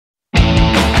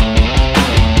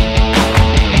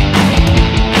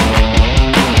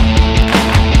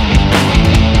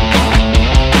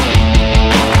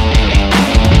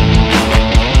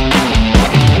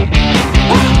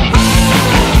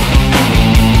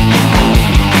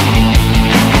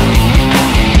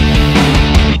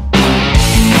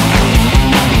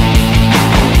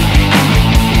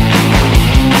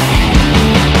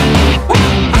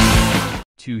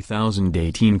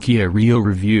2018 Kia Rio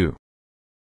review.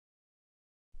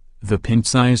 The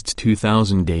pint-sized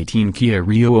 2018 Kia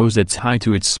Rio owes its high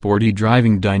to its sporty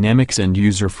driving dynamics and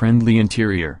user-friendly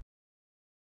interior.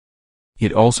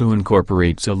 It also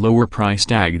incorporates a lower price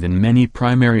tag than many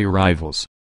primary rivals.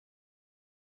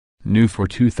 New for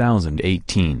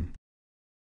 2018.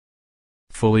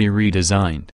 Fully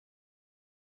redesigned.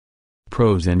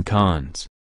 Pros and cons.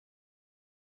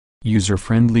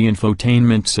 User-friendly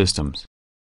infotainment systems.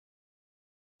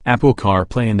 Apple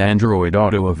CarPlay and Android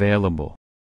Auto available.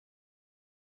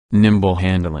 Nimble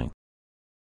handling.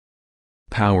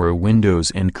 Power windows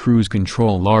and cruise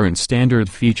control aren't standard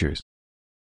features.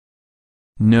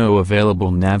 No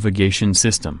available navigation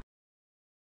system.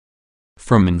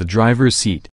 From in the driver's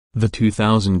seat, the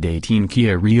 2018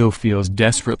 Kia Rio feels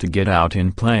desperate to get out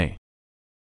and play.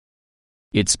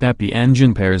 Its peppy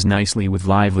engine pairs nicely with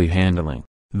lively handling,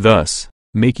 thus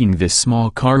making this small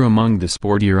car among the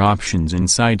sportier options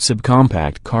inside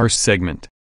subcompact cars segment.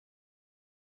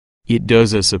 It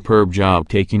does a superb job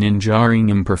taking in jarring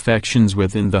imperfections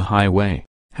within the highway,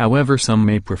 however some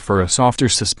may prefer a softer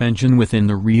suspension within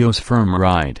the Rio's firm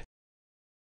ride.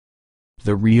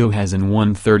 The Rio has an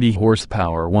 130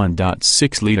 horsepower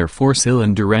 1.6-liter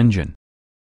four-cylinder engine.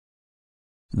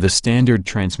 The standard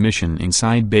transmission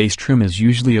inside base trim is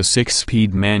usually a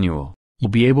 6-speed manual. You'll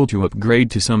be able to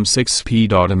upgrade to some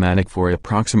 6-speed automatic for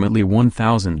approximately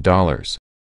 $1,000.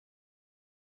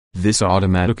 This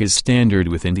automatic is standard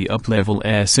within the up-level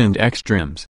S and X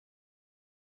trims.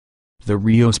 The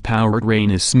Rio's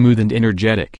powertrain is smooth and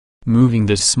energetic, moving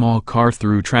this small car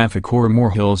through traffic or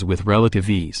more hills with relative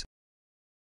ease.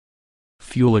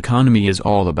 Fuel economy is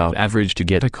all about average to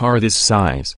get a car this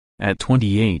size, at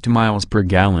 28 miles per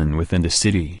gallon within the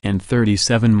city and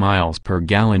 37 miles per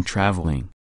gallon traveling.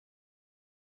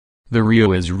 The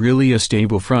Rio is really a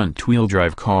stable front-wheel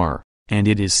drive car, and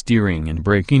its steering and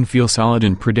braking feel solid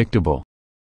and predictable.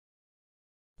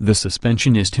 The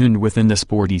suspension is tuned within the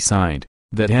sporty side,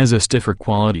 that has a stiffer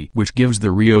quality which gives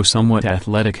the Rio somewhat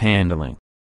athletic handling.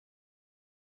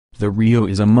 The Rio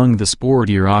is among the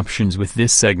sportier options with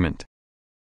this segment.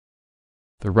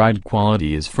 The ride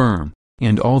quality is firm,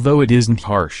 and although it isn't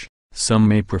harsh, some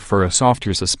may prefer a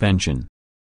softer suspension.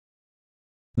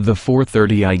 The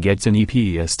 430i gets an EP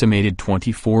estimated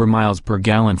 24 miles per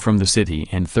gallon from the city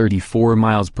and 34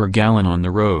 miles per gallon on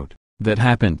the road, that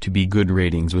happen to be good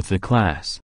ratings with the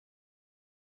class.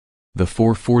 The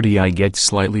 440i gets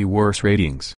slightly worse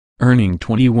ratings, earning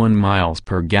 21 miles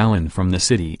per gallon from the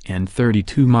city and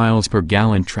 32 miles per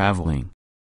gallon traveling.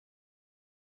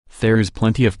 There's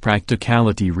plenty of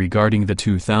practicality regarding the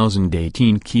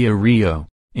 2018 Kia Rio,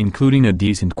 including a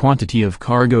decent quantity of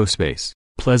cargo space,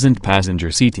 pleasant passenger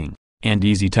seating, and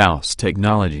easy-to-use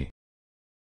technology.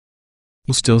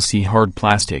 You'll still see hard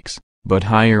plastics, but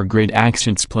higher-grade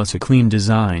accents plus a clean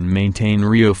design maintain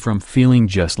Rio from feeling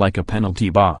just like a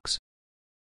penalty box.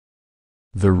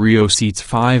 The Rio seats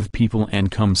 5 people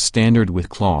and comes standard with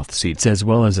cloth seats as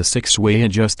well as a 6-way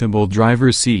adjustable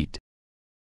driver's seat.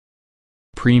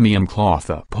 Premium cloth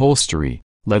upholstery,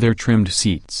 leather-trimmed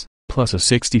seats, plus a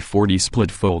 60/40 split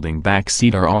folding back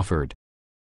seat are offered.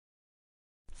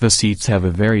 The seats have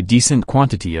a very decent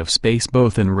quantity of space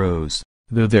both in rows,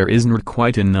 though there isn't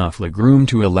quite enough legroom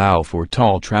to allow for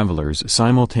tall travelers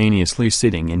simultaneously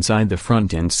sitting inside the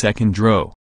front and second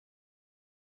row.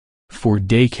 For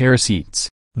daycare seats,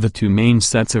 the 2 main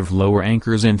sets of lower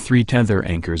anchors and 3 tether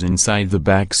anchors inside the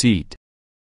back seat.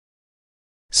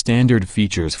 Standard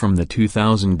features from the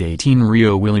 2018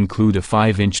 Rio will include a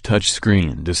 5-inch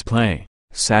touchscreen display,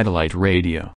 satellite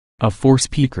radio, a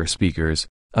 4-speaker speakers,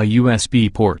 a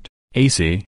USB port,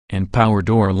 AC, and power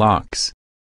door locks.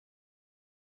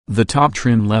 The top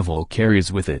trim level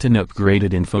carries with it an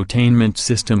upgraded infotainment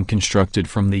system constructed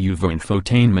from the UVO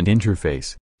infotainment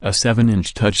interface, a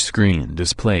 7-inch touchscreen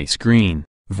display screen,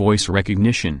 voice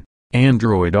recognition,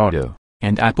 Android Auto,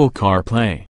 and Apple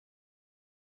CarPlay.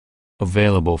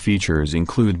 Available features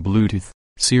include Bluetooth,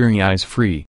 Sirius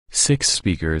free, 6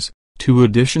 speakers, 2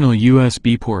 additional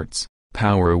USB ports,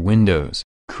 power windows,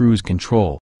 cruise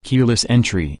control, keyless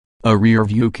entry, a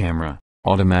rear-view camera,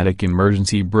 automatic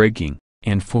emergency braking,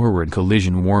 and forward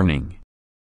collision warning.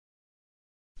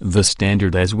 The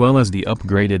standard as well as the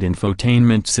upgraded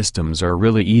infotainment systems are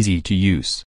really easy to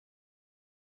use.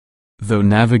 Though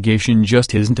navigation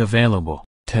just isn't available,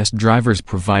 test drivers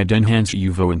provide enhanced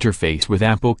UVO interface with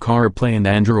Apple CarPlay and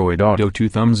Android Auto 2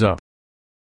 thumbs up.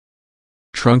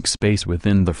 Trunk space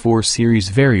within the 4 Series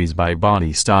varies by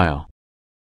body style.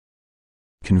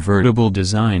 Convertible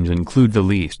designs include the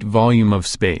least volume of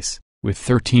space, with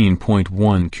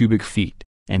 13.1 cubic feet,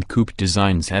 and coupe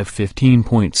designs have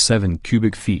 15.7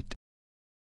 cubic feet.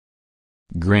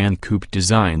 Grand Coupe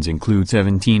designs include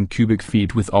 17 cubic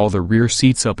feet with all the rear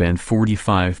seats up and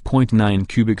 45.9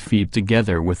 cubic feet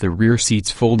together with the rear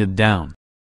seats folded down.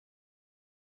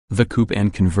 The coupe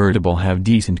and convertible have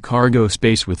decent cargo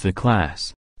space with the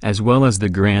class, as well as the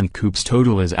Grand Coupe's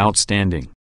total is outstanding.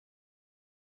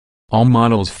 All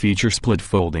models feature split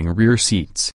folding rear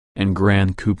seats, and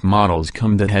Grand Coupe models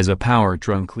come that has a power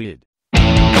trunk lid.